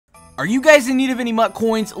Are you guys in need of any MUT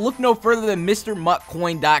coins? Look no further than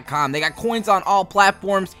MrMutCoin.com. They got coins on all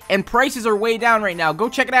platforms, and prices are way down right now. Go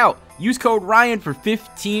check it out. Use code Ryan for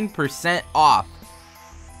 15% off.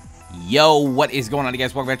 Yo, what is going on, you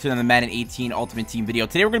guys? Welcome back to another Madden 18 Ultimate Team video.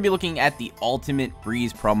 Today we're going to be looking at the Ultimate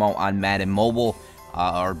Freeze promo on Madden Mobile,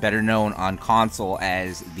 or better known on console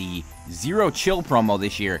as the Zero Chill promo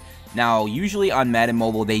this year. Now, usually on Madden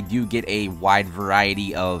Mobile, they do get a wide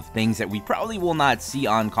variety of things that we probably will not see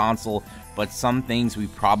on console, but some things we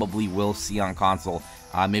probably will see on console.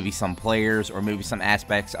 Maybe some players or maybe some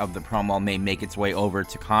aspects of the promo may make its way over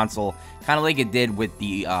to console, kind of like it did with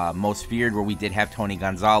the Most Feared, where we did have Tony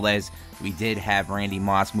Gonzalez, we did have Randy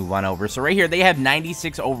Moss move on over. So right here, they have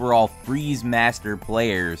 96 overall Freeze Master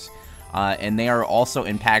players, and they are also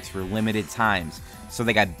in packs for limited times. So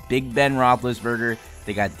they got Big Ben Roethlisberger,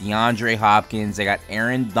 they got DeAndre Hopkins, they got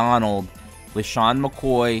Aaron Donald, LeSean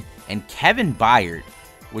McCoy, and Kevin Byard,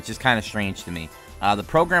 which is kind of strange to me. The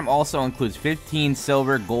program also includes 15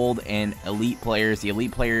 silver, gold, and elite players. The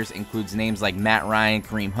elite players includes names like Matt Ryan,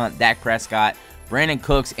 Kareem Hunt, Dak Prescott, Brandon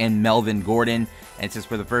Cooks, and Melvin Gordon. And it says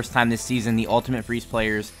for the first time this season, the Ultimate Freeze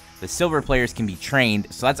players, the silver players, can be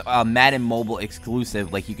trained. So that's a Madden Mobile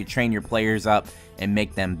exclusive. Like, you could train your players up and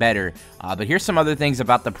make them better. But here's some other things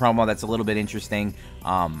about the promo that's a little bit interesting.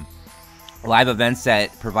 Live events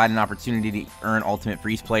that provide an opportunity to earn Ultimate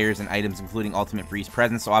Freeze players and items, including Ultimate Freeze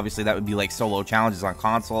presents. So obviously that would be like solo challenges on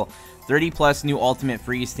console. 30 plus new Ultimate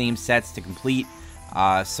Freeze themed sets to complete.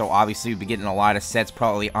 So obviously we'll be getting a lot of sets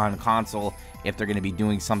probably on console if they're going to be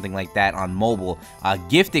doing something like that on mobile.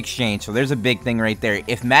 Gift exchange. So there's a big thing right there.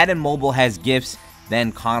 If Madden Mobile has gifts,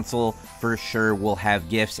 then console for sure will have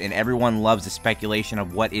gifts, and everyone loves the speculation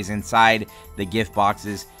of what is inside the gift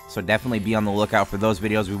boxes. So definitely be on the lookout for those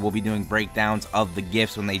videos. We will be doing breakdowns of the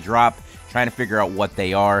gifts when they drop, trying to figure out what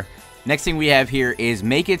they are. Next thing we have here is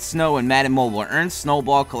Make It Snow in Madden Mobile. Earn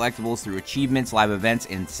Snowball collectibles through achievements, live events,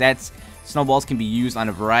 and sets. Snowballs can be used on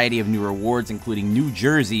a variety of new rewards, including new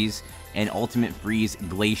jerseys and Ultimate Freeze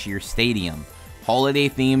Glacier Stadium.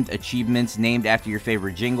 Holiday-themed achievements named after your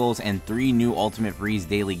favorite jingles, and 3 new Ultimate Freeze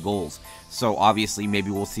daily goals. So obviously maybe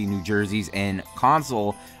we'll see new jerseys in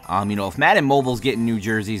console. You know, if Madden Mobile's getting new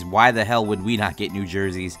jerseys, why the hell would we not get new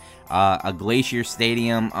jerseys? A Glacier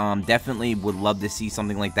Stadium, definitely would love to see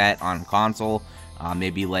something like that on console.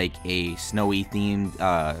 Maybe like a snowy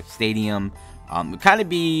themed stadium. It'd kind of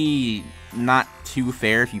be not too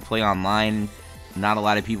fair if you play online. Not a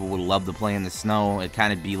lot of people would love to play in the snow. It'd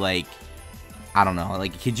kind of be like, I don't know,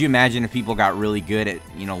 like, could you imagine if people got really good at,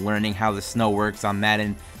 you know, learning how the snow works on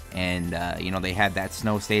Madden, and, you know, they had that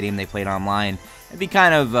snow stadium they played online? It'd be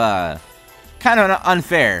kind of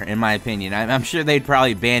unfair, in my opinion. I'm sure they'd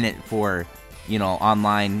probably ban it for, you know,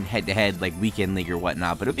 online head-to-head, like Weekend League or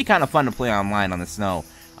whatnot, but it'd be kind of fun to play online on the snow.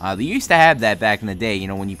 They used to have that back in the day, you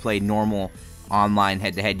know, when you played normal online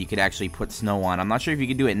head-to-head, you could actually put snow on. I'm not sure if you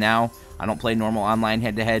could do it now. I don't play normal online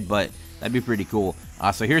head-to-head, but that'd be pretty cool.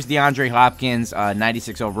 So here's DeAndre Hopkins,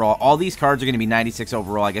 96 overall. All these cards are going to be 96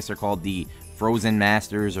 overall. I guess they're called the Frozen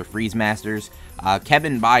Masters or Freeze Masters.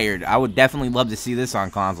 Kevin Byard, I would definitely love to see this on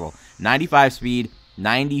console. 95 speed,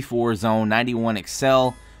 94 zone, 91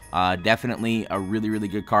 excel. Definitely a really, really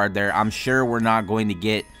good card there. I'm sure we're not going to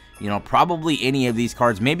get, you know, probably any of these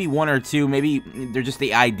cards. Maybe one or two. Maybe they're just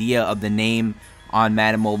the idea of the name on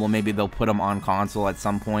Madden Mobile. Maybe they'll put them on console at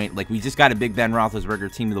some point. Like, we just got a Big Ben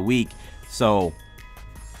Roethlisberger Team of the Week, so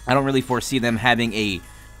I don't really foresee them having a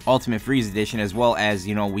Ultimate Freeze edition, as well as,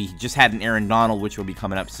 you know, we just had an Aaron Donald, which will be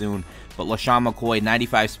coming up soon. But LeSean McCoy,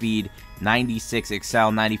 95 speed, 96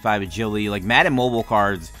 excel, 95 agility. Like, Madden Mobile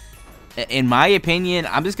cards, in my opinion,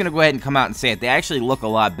 I'm just going to go ahead and come out and say it, they actually look a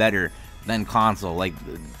lot better than console. Like,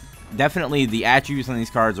 definitely the attributes on these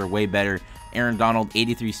cards are way better. Aaron Donald,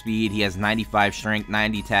 83 speed, he has 95 strength,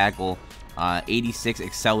 90 tackle, 86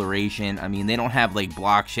 acceleration. I mean, they don't have, like,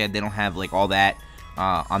 block shed, they don't have, like, all that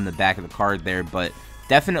on the back of the card there, but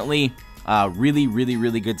definitely really, really,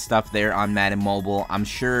 really good stuff there on Madden Mobile. I'm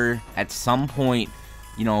sure at some point,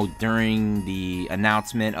 you know, during the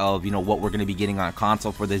announcement of, you know, what we're going to be getting on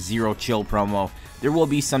console for the Zero Chill promo, there will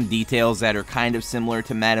be some details that are kind of similar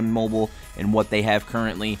to Madden Mobile and what they have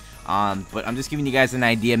currently. But I'm just giving you guys an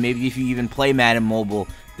idea. Maybe if you even play Madden Mobile,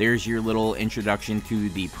 there's your little introduction to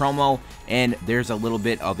the promo, and there's a little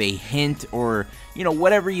bit of a hint, or, you know,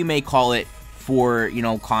 whatever you may call it, for, you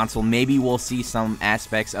know, console. Maybe we'll see some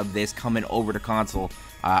aspects of this coming over to console.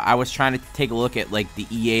 I was trying to take a look at, like, the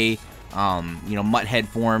EA, you know, Mutthead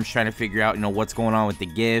forums, trying to figure out, you know, what's going on with the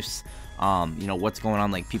gifts, you know, what's going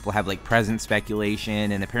on. Like, people have, like, present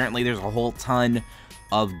speculation, and apparently there's a whole ton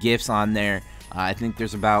of gifts on there. I think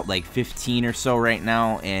there's about like 15 or so right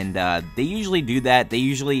now, and they usually do that. They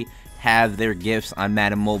usually have their gifts on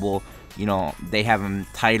Madden Mobile. You know, they have them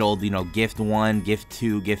titled, you know, gift 1, gift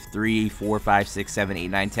 2, gift 3, 4, 5, 6, 7, 8,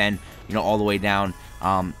 9, 10, you know, all the way down.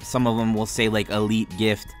 Some of them will say like elite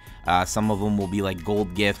gift. Some of them will be like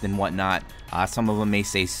gold gift and whatnot. Some of them may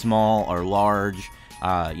say small or large.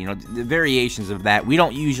 You know, the variations of that. We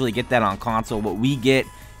don't usually get that on console. What we get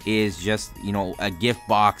is just, you know, a gift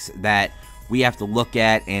box that we have to look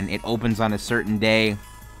at, and it opens on a certain day,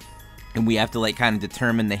 and we have to like kind of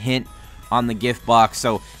determine the hint on the gift box.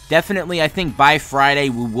 So definitely, I think by Friday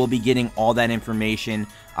we will be getting all that information.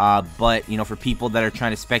 But you know, for people that are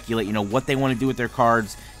trying to speculate, you know, what they want to do with their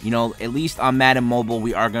cards, you know, at least on Madden Mobile,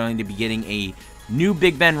 we are going to be getting a new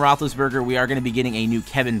Big Ben Roethlisberger. We are going to be getting a new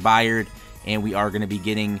Kevin Byard, and we are going to be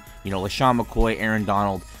getting, you know, LaShawn McCoy, Aaron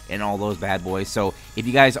Donald, and all those bad boys. So if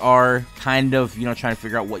you guys are kind of, you know, trying to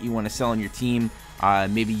figure out what you want to sell on your team,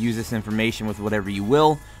 maybe use this information with whatever you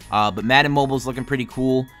will. But Madden Mobile is looking pretty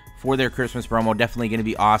cool for their Christmas promo. Definitely going to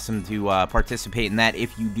be awesome to participate in that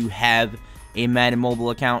if you do have a Madden Mobile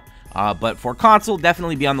account. But for console,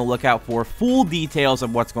 definitely be on the lookout for full details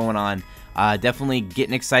of what's going on. Definitely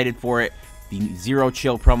getting excited for it. The Zero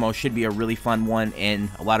Chill promo should be a really fun one, and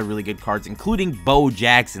a lot of really good cards, including Bo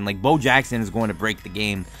Jackson. Like, Bo Jackson is going to break the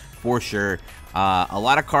game for sure. A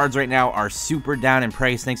lot of cards right now are super down in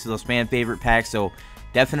price thanks to those fan favorite packs. So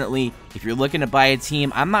definitely, if you're looking to buy a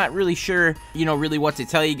team, I'm not really sure, you know, really what to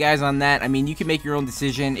tell you guys on that. I mean, you can make your own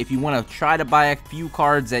decision. If you want to try to buy a few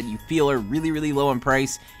cards that you feel are really, really low in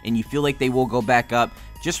price and you feel like they will go back up,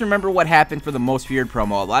 just remember what happened for the Most Feared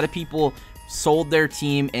promo. A lot of people sold their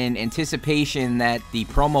team in anticipation that the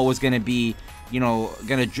promo was going to be, you know,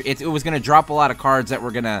 it was going to drop a lot of cards that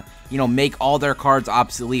were going to, you know, make all their cards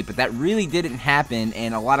obsolete, but that really didn't happen,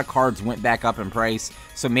 and a lot of cards went back up in price.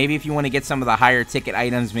 So maybe if you want to get some of the higher ticket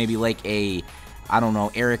items, maybe like a, I don't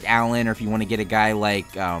know, Eric Allen, or if you want to get a guy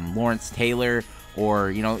like Lawrence Taylor,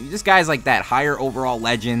 or, you know, just guys like that, higher overall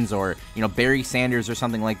legends, or, you know, Barry Sanders or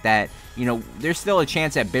something like that, you know, there's still a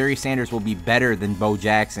chance that Barry Sanders will be better than Bo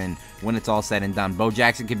Jackson when it's all said and done. Bo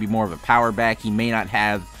Jackson could be more of a power back. He may not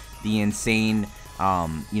have the insane,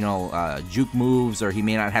 you know, juke moves, or he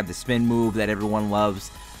may not have the spin move that everyone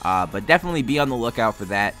loves. But definitely be on the lookout for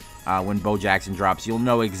that when Bo Jackson drops. You'll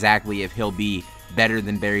know exactly if he'll be better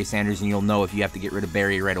than Barry Sanders, and you'll know if you have to get rid of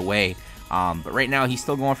Barry right away. But right now, he's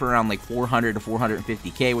still going for around like 400 to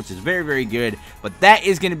 450K, which is very, very good. But that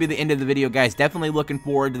is going to be the end of the video, guys. Definitely looking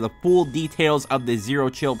forward to the full details of the Zero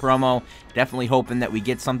Chill promo. Definitely hoping that we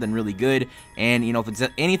get something really good. And, you know, if it's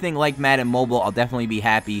anything like Madden Mobile, I'll definitely be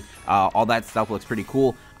happy. All that stuff looks pretty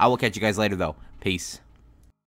cool. I will catch you guys later, though. Peace.